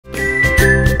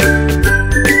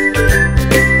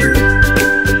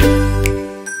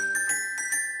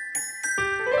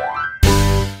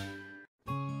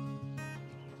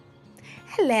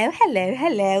Hello,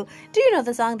 hello. Do you know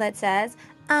the song that says,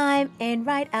 I'm in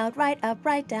right out, right up,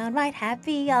 right down, right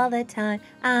happy all the time.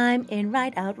 I'm in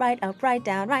right out, right up, right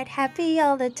down, right happy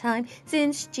all the time.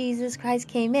 Since Jesus Christ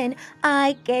came in,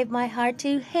 I gave my heart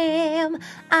to him.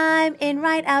 I'm in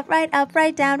right out, right up,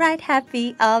 right down, right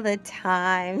happy all the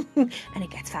time. And it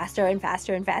gets faster and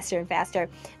faster and faster and faster.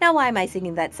 Now, why am I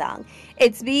singing that song?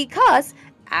 It's because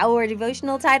our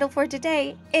devotional title for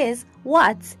today is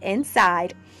What's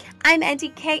Inside. I'm Auntie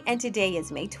Kate, and today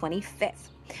is May 25th.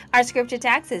 Our scripture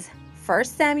text is 1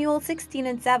 Samuel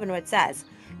 16:7, where it says,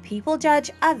 People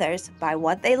judge others by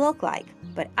what they look like,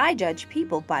 but I judge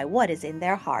people by what is in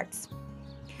their hearts.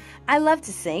 I love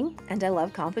to sing, and I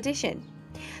love competition.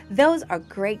 Those are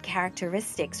great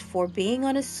characteristics for being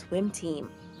on a swim team.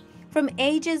 From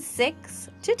ages 6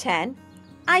 to 10,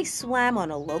 I swam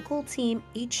on a local team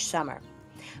each summer.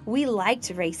 We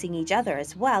liked racing each other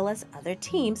as well as other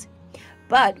teams,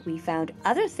 but we found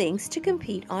other things to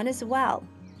compete on as well.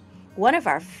 One of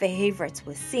our favorites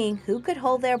was seeing who could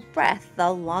hold their breath the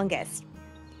longest.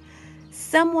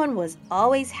 Someone was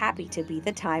always happy to be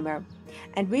the timer,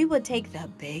 and we would take the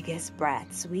biggest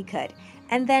breaths we could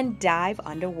and then dive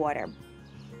underwater.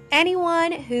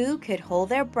 Anyone who could hold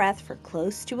their breath for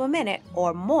close to a minute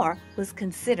or more was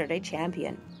considered a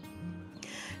champion.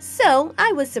 So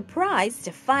I was surprised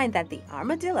to find that the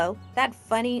armadillo, that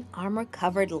funny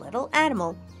armor-covered little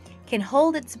animal, can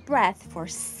hold its breath for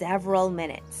several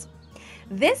minutes.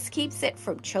 This keeps it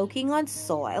from choking on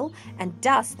soil and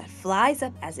dust that flies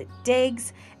up as it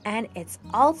digs, and it's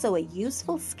also a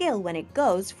useful skill when it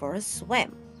goes for a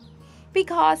swim.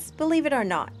 Because, believe it or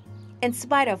not, in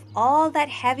spite of all that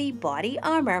heavy body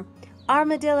armor,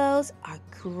 armadillos are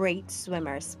great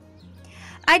swimmers.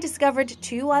 I discovered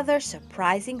two other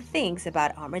surprising things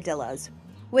about armadillos,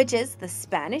 which is the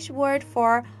Spanish word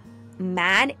for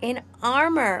man in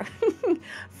armor.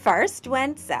 First,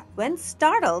 when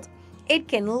startled, it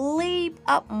can leap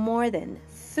up more than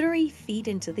 3 feet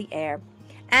into the air.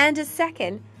 And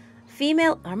second,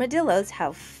 female armadillos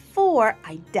have 4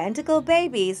 identical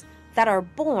babies that are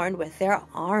born with their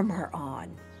armor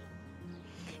on.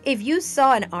 If you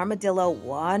saw an armadillo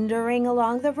wandering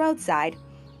along the roadside,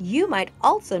 you might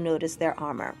also notice their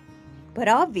armor. But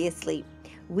obviously,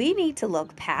 we need to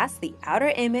look past the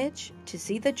outer image to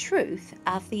see the truth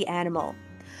of the animal.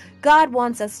 God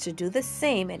wants us to do the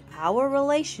same in our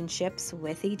relationships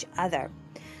with each other,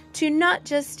 to not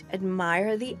just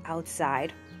admire the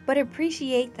outside, but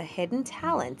appreciate the hidden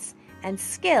talents and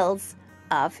skills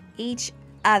of each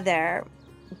other.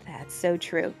 That's so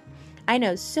true. I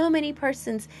know so many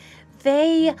persons,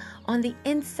 on the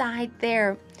inside,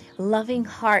 their loving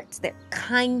hearts, their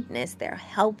kindness, their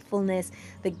helpfulness,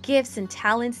 the gifts and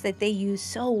talents that they use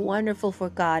so wonderful for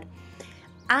God.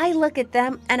 I look at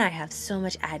them and I have so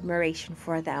much admiration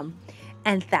for them.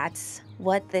 And that's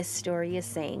what this story is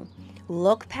saying.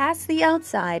 Look past the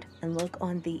outside and look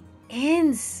on the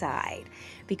inside.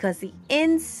 Because the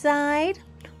inside,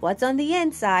 what's on the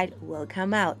inside, will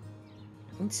come out.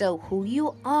 And so who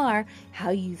you are,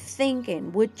 how you think,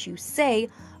 and what you say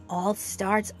all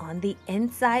starts on the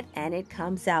inside and it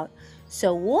comes out.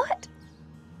 So what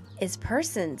is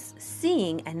persons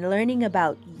seeing and learning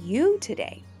about you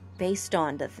today based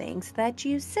on the things that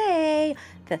you say,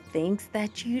 the things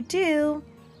that you do?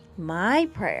 My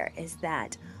prayer is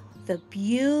that the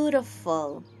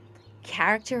beautiful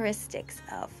characteristics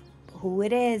of who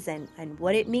it is and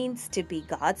what it means to be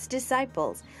God's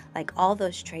disciples, like all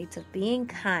those traits of being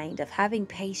kind, of having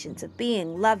patience, of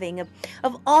being loving,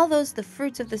 of all those, the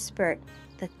fruits of the Spirit,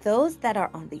 that those that are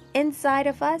on the inside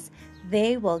of us,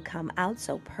 they will come out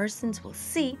so persons will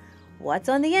see what's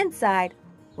on the inside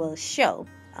will show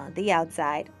on the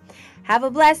outside. Have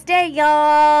a blessed day,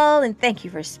 y'all, and thank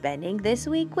you for spending this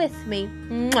week with me.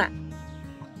 Mwah.